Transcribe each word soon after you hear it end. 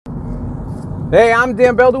Hey, I'm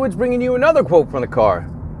Dan Beldowitz bringing you another quote from the car.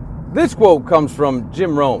 This quote comes from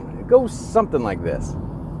Jim Rohn. It goes something like this.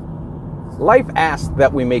 Life asks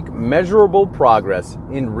that we make measurable progress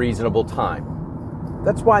in reasonable time.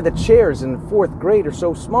 That's why the chairs in fourth grade are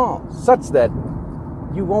so small, such that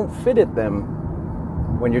you won't fit at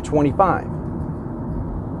them when you're 25.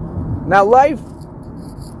 Now, life,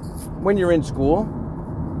 when you're in school,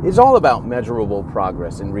 is all about measurable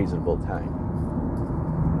progress in reasonable time.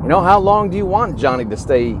 You know, how long do you want Johnny to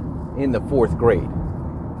stay in the fourth grade?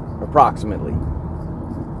 Approximately.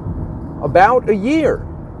 About a year.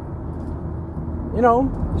 You know,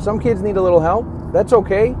 some kids need a little help. That's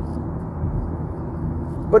okay.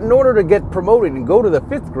 But in order to get promoted and go to the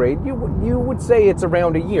fifth grade, you would say it's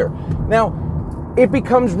around a year. Now, it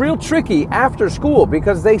becomes real tricky after school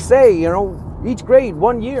because they say, you know, each grade,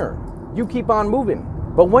 1 year. You keep on moving.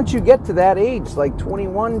 But once you get to that age, like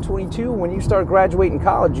 21, 22, when you start graduating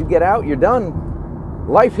college, you get out, you're done,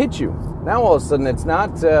 life hits you. Now all of a sudden it's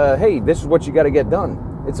not, hey, this is what you got to get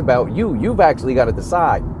done. It's about you. You've actually got to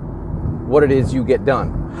decide what it is you get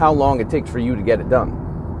done, how long it takes for you to get it done.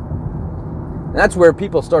 And that's where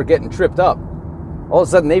people start getting tripped up. All of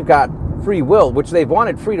a sudden they've got free will, which they've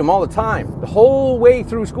wanted freedom all the time. The whole way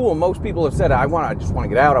through school, most people have said, I just want to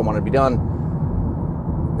get out, I want to be done.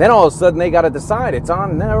 Then all of a sudden they got to decide it's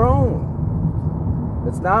on their own.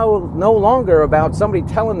 It's now no longer about somebody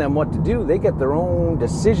telling them what to do. They get their own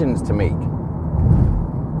decisions to make.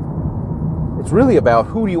 It's really about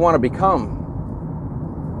who do you want to become?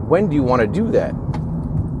 When do you want to do that?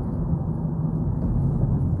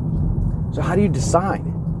 So how do you decide?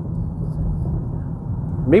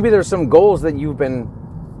 Maybe there's some goals that you've been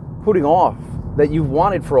putting off, that you've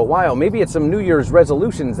wanted for a while. Maybe it's some New Year's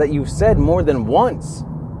resolutions that you've said more than once.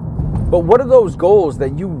 But what are those goals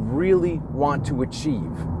that you really want to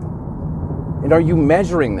achieve? And are you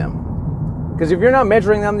measuring them? Because if you're not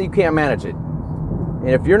measuring them, you can't manage it. And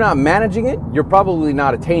if you're not managing it, you're probably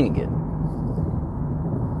not attaining it.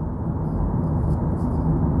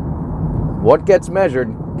 What gets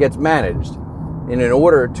measured gets managed. And in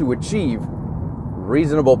order to achieve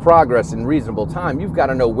reasonable progress in reasonable time, you've got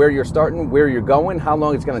to know where you're starting, where you're going, how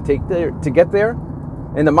long it's going to take to get there.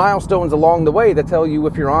 And the milestones along the way that tell you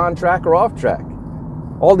if you're on track or off track.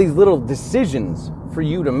 All these little decisions for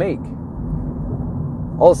you to make.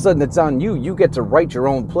 All of a sudden it's on you. You get to write your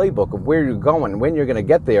own playbook of where you're going, when you're going to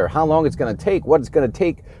get there, how long it's going to take, what it's going to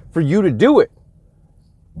take for you to do it.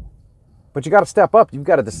 But you got to step up. You've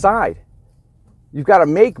got to decide. You've got to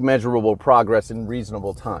make measurable progress in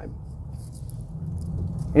reasonable time.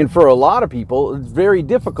 And for a lot of people, it's very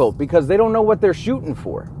difficult because they don't know what they're shooting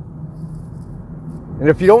for. And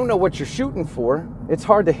if you don't know what you're shooting for, it's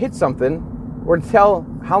hard to hit something or to tell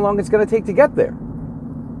how long it's going to take to get there.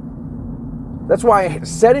 That's why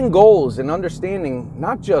setting goals and understanding,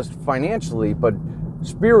 not just financially, but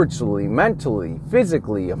spiritually, mentally,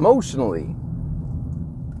 physically, emotionally,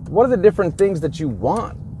 what are the different things that you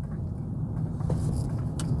want?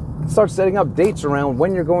 Start setting up dates around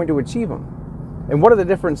when you're going to achieve them. And what are the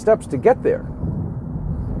different steps to get there?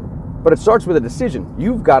 But it starts with a decision.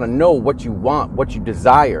 You've got to know what you want, what you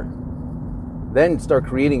desire. Then start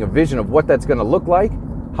creating a vision of what that's going to look like,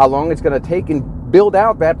 how long it's going to take, and build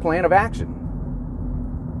out that plan of action.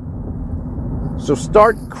 So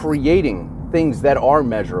start creating things that are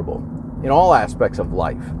measurable in all aspects of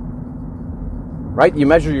life. Right? You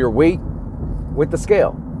measure your weight with the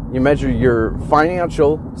scale. You measure your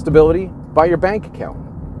financial stability by your bank account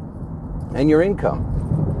and your income.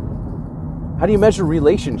 How do you measure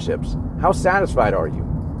relationships? How satisfied are you?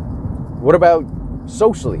 What about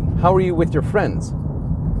socially? How are you with your friends?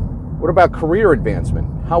 What about career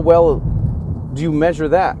advancement? How well do you measure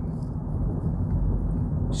that?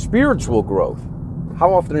 Spiritual growth.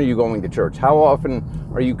 How often are you going to church? How often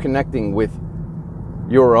are you connecting with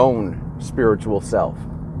your own spiritual self?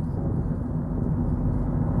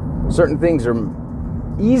 Certain things are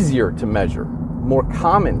easier to measure, more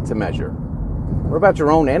common to measure. What about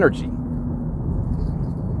your own energy?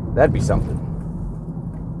 That'd be something.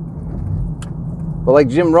 But like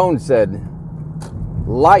Jim Rohn said,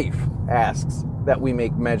 life asks that we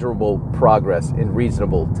make measurable progress in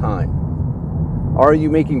reasonable time. Are you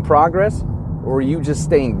making progress, or are you just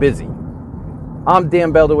staying busy? I'm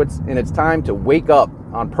Dan Beldowitz, and it's time to wake up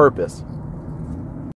on purpose.